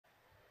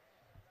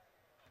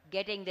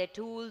getting their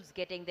tools,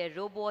 getting their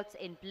robots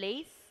in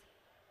place.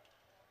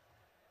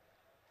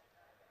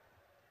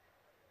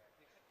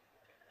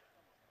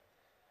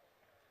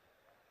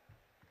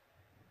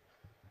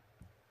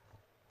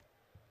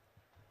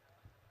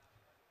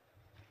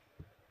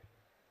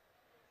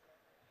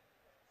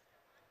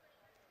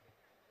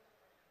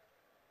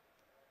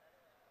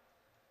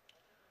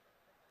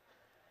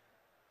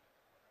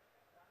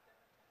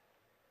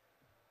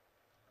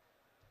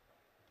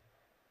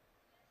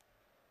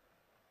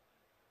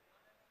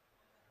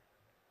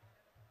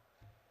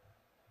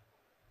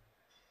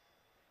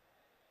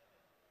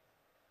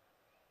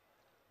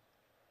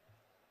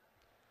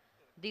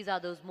 These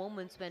are those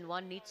moments when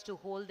one needs to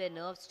hold their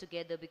nerves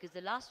together, because the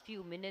last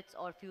few minutes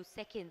or few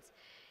seconds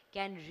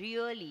can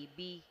really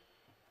be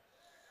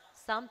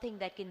something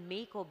that can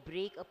make or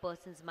break a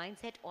person's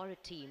mindset or a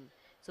team.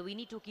 So we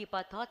need to keep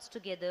our thoughts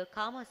together,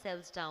 calm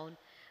ourselves down,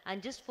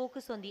 and just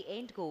focus on the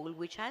end goal,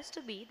 which has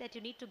to be that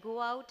you need to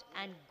go out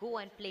and go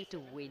and play to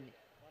win.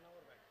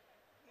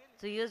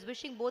 So here's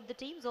wishing both the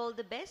teams all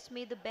the best.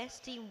 May the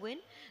best team win.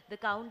 The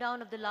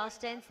countdown of the last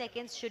 10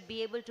 seconds should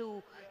be able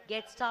to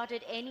get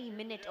started any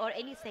minute or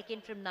any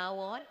second from now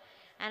on.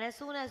 And as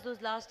soon as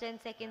those last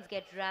 10 seconds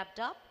get wrapped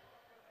up,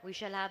 we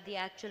shall have the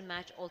actual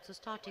match also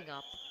starting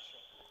up.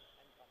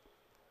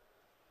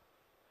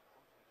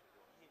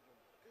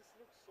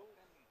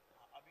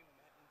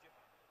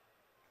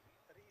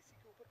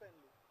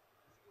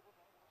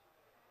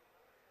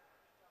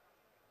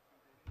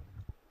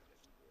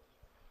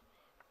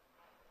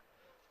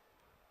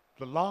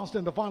 The last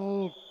and the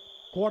final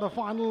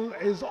quarter-final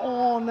is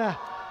on.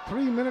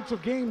 3 minutes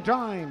of game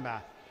time.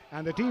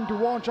 And the team to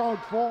watch out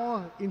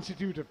for,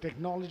 Institute of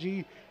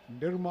Technology,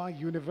 Nirma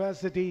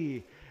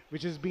University,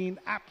 which has been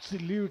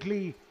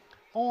absolutely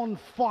on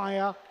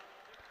fire.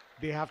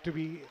 They have to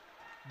be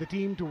the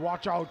team to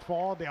watch out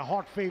for. They're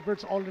hot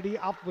favorites, already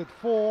up with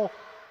 4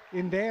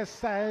 in their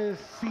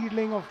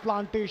seedling of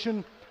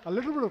plantation. A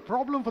little bit of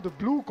problem for the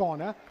blue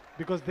corner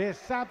because their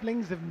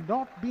saplings have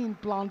not been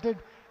planted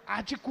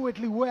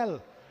adequately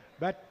well.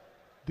 But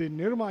the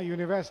Nirma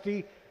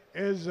University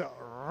is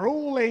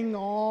rolling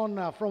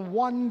on from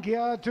one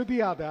gear to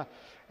the other,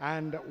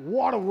 and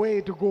what a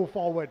way to go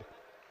forward.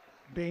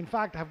 They in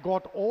fact have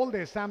got all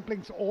their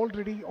samplings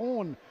already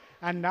on,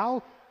 and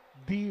now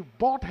the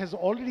bot has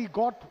already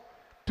got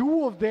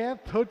 2 of their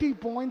 30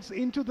 points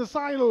into the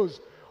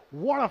silos.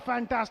 What a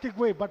fantastic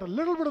way, but a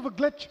little bit of a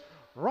glitch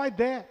right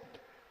there.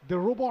 The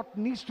robot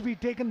needs to be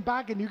taken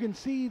back, and you can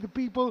see the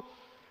people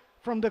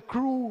from the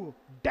crew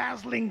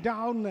dazzling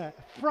down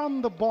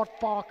from the bot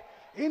park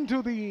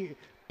into the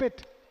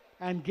pit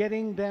and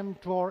getting them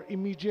for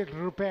immediate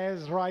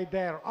repairs right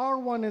there.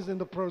 R1 is in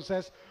the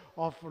process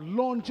of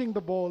launching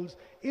the balls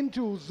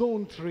into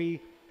zone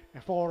 3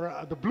 for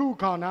the blue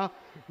corner,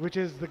 which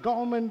is the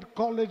Government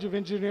College of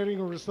Engineering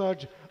and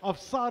Research of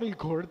Avasari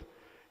Khurd.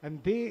 And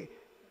you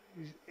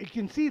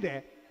can see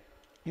there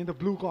in the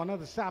blue corner,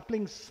 the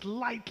saplings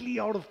slightly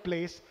out of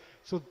place.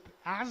 So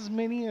as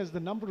many as the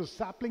number of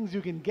saplings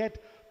you can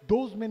get,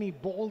 those many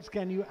balls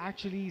can you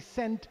actually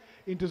send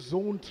into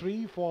zone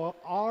 3 for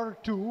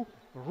R2,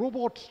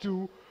 robots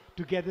 2,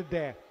 to get it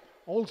there.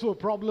 Also a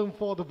problem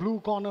for the blue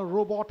corner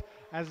robot,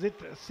 as it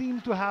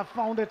seems to have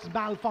found its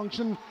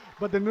malfunction,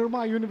 but the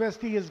Nirma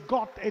University has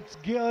got its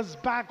gears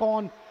back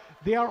on.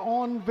 They are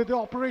on with the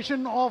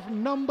operation of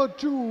number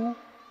 2.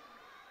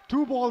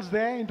 2 balls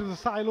there into the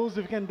silos.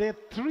 If you can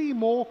get 3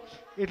 more,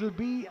 it'll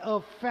be a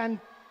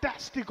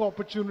fantastic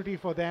opportunity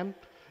for them.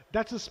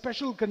 That's a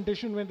special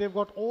condition when they've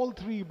got all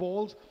 3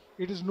 balls.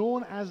 It is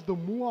known as the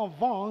Mua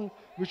Vang,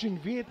 which in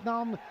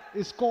Vietnam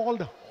is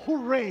called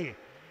Hooray.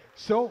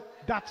 So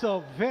that's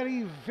a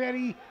very,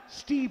 very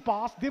steep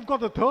ask. They've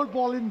got the 3rd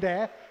ball in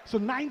there. So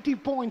 90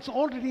 points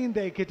already in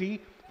their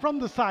kitty from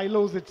the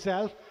silos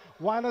itself.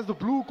 While as the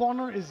blue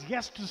corner is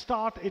yet to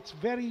start its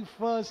very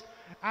first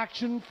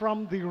action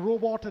from the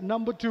robot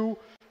number 2,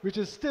 which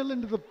is still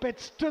into the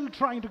pit, still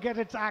trying to get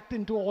its act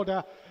into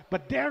order.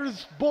 But there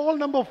is ball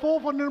number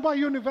 4 for Nirma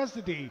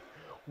University.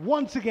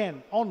 Once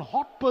again, on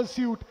hot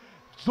pursuit,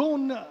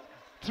 zone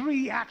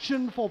 3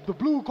 action for the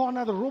blue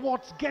corner. The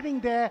robots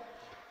getting there.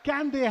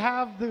 Can they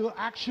have the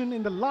action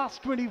in the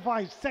last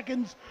 25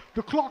 seconds?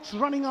 The clock's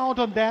running out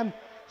on them.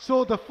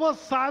 So the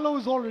first silo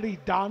is already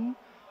done.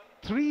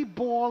 3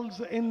 balls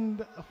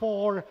in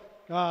for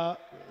the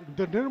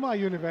Nirma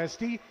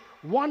University.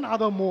 1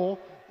 other more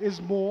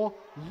is more.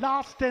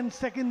 Last 10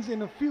 seconds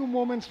in a few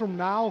moments from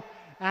now.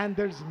 And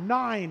there's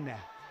 9,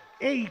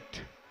 8,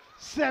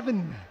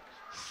 7,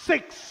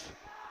 6,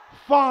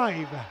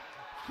 5,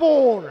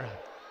 4,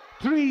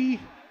 3,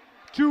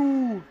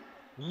 2,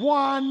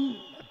 1.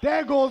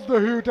 There goes the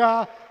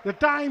hooter. The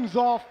time's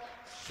off.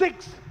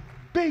 6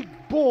 big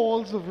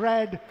balls of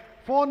red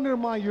for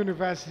Nirma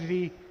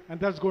University. And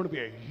that's going to be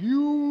a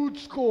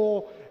huge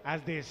score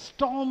as they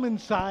storm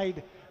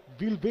inside.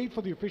 We'll wait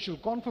for the official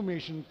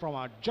confirmation from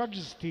our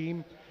judges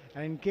team.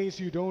 And in case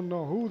you don't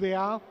know who they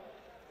are,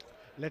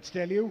 let's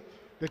tell you.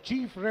 The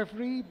chief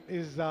referee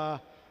is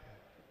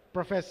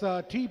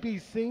Professor T.P.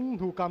 Singh,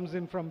 who comes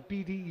in from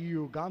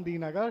PTEU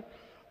Gandhinagar.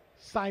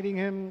 Siding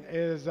him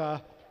is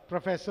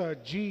Professor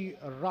G.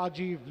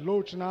 Rajiv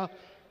Lochna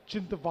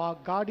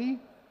Chintavagadi,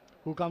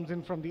 who comes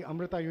in from the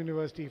Amrita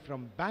University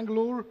from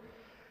Bangalore.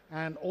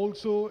 And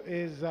also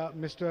is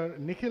Mr.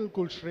 Nikhil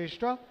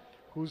Kulshrestha,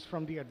 who's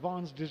from the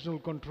Advanced Digital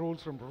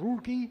Controls from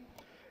Roorkee.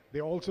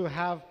 They also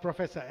have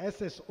Professor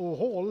S.S.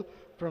 Ohol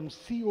from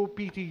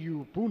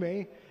COPTU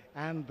Pune.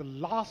 And the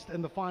last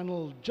and the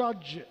final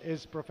judge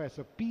is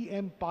Professor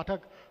P.M. Pathak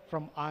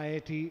from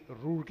IIT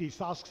Roorkee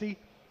Saksi.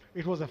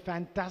 It was a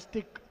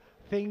fantastic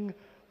thing,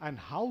 and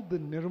how the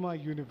Nirma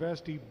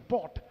University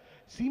bot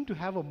seemed to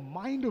have a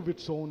mind of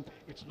its own.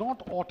 It's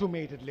not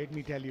automated, let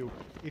me tell you.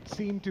 It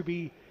seemed to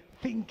be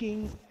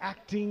thinking,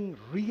 acting,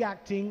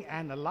 reacting,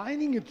 and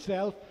aligning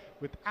itself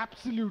with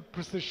absolute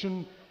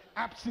precision,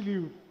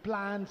 absolute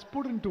plans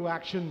put into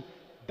action.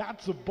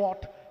 That's a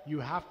bot you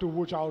have to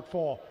watch out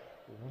for.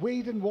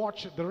 Wait and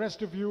watch, the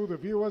rest of you, the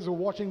viewers who are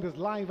watching this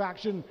live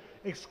action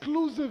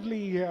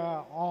exclusively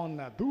here on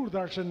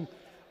Doordarshan.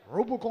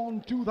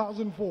 Robocon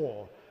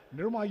 2004,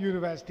 Nirma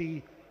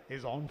University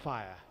is on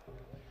fire.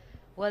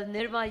 Well,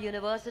 Nirma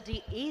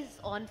University is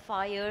on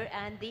fire,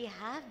 and they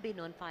have been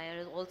on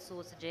fire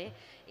also, Sajay.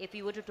 If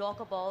you were to talk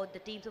about the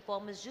team's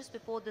performance just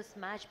before this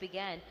match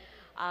began,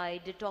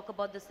 I did talk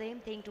about the same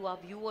thing to our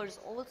viewers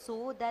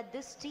also, that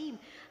this team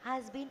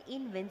has been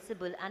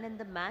invincible, and in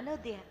the manner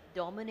they have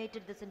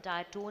dominated this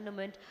entire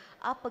tournament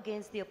up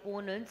against the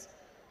opponents,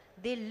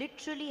 they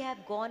literally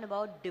have gone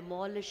about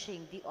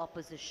demolishing the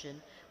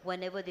opposition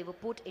whenever they were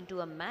put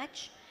into a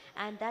match,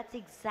 and that's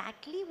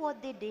exactly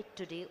what they did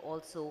today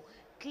also.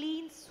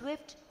 Clean,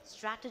 swift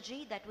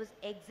strategy that was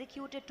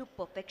executed to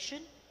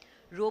perfection.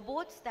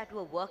 Robots that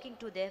were working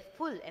to their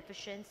full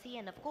efficiency,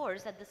 and of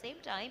course at the same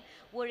time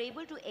were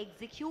able to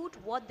execute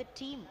what the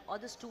team or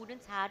the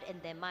students had in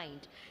their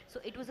mind. So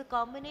it was a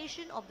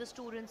combination of the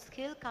students'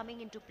 skill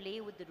coming into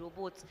play with the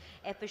robots'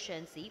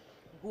 efficiency,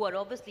 who are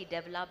obviously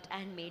developed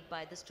and made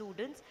by the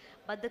students,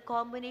 but the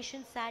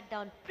combination sat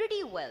down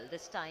pretty well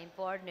this time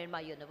for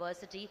Nirma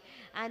University,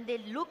 and they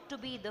look to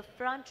be the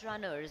front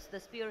runners, the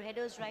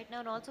spearheaders right now,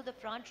 and also the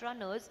front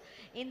runners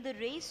in the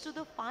race to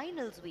the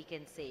finals, we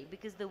can say,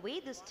 because the way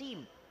this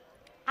team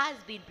has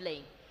been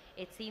playing,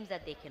 it seems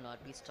that they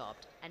cannot be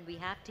stopped. And we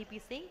have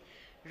TP Singh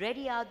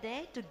ready out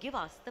there to give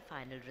us the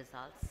final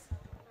results.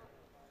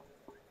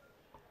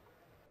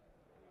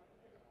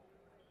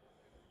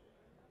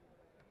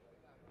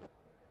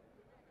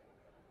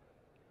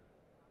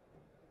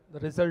 The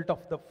result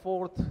of the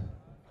fourth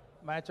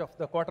match of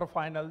the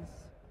quarterfinals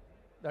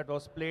that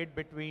was played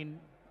between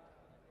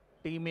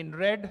team in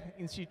red,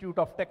 Institute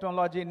of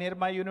Technology,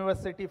 Nirma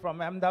University from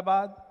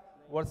Ahmedabad,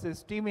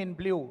 versus team in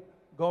blue,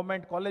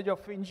 Government College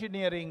of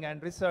Engineering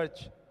and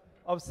Research,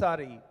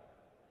 Avasari.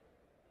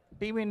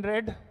 Team in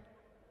red,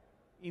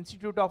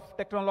 Institute of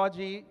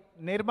Technology,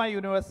 Nirma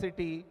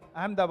University,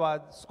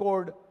 Ahmedabad,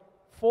 scored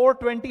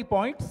 420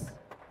 points,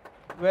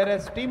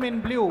 whereas team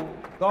in blue,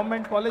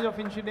 Government College of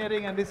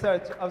Engineering and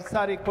Research,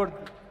 Avasari Khurd,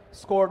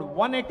 scored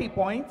 180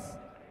 points.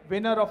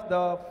 Winner of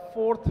the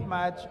fourth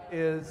match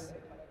is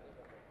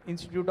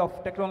Institute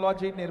of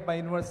Technology, Nirma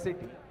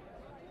University.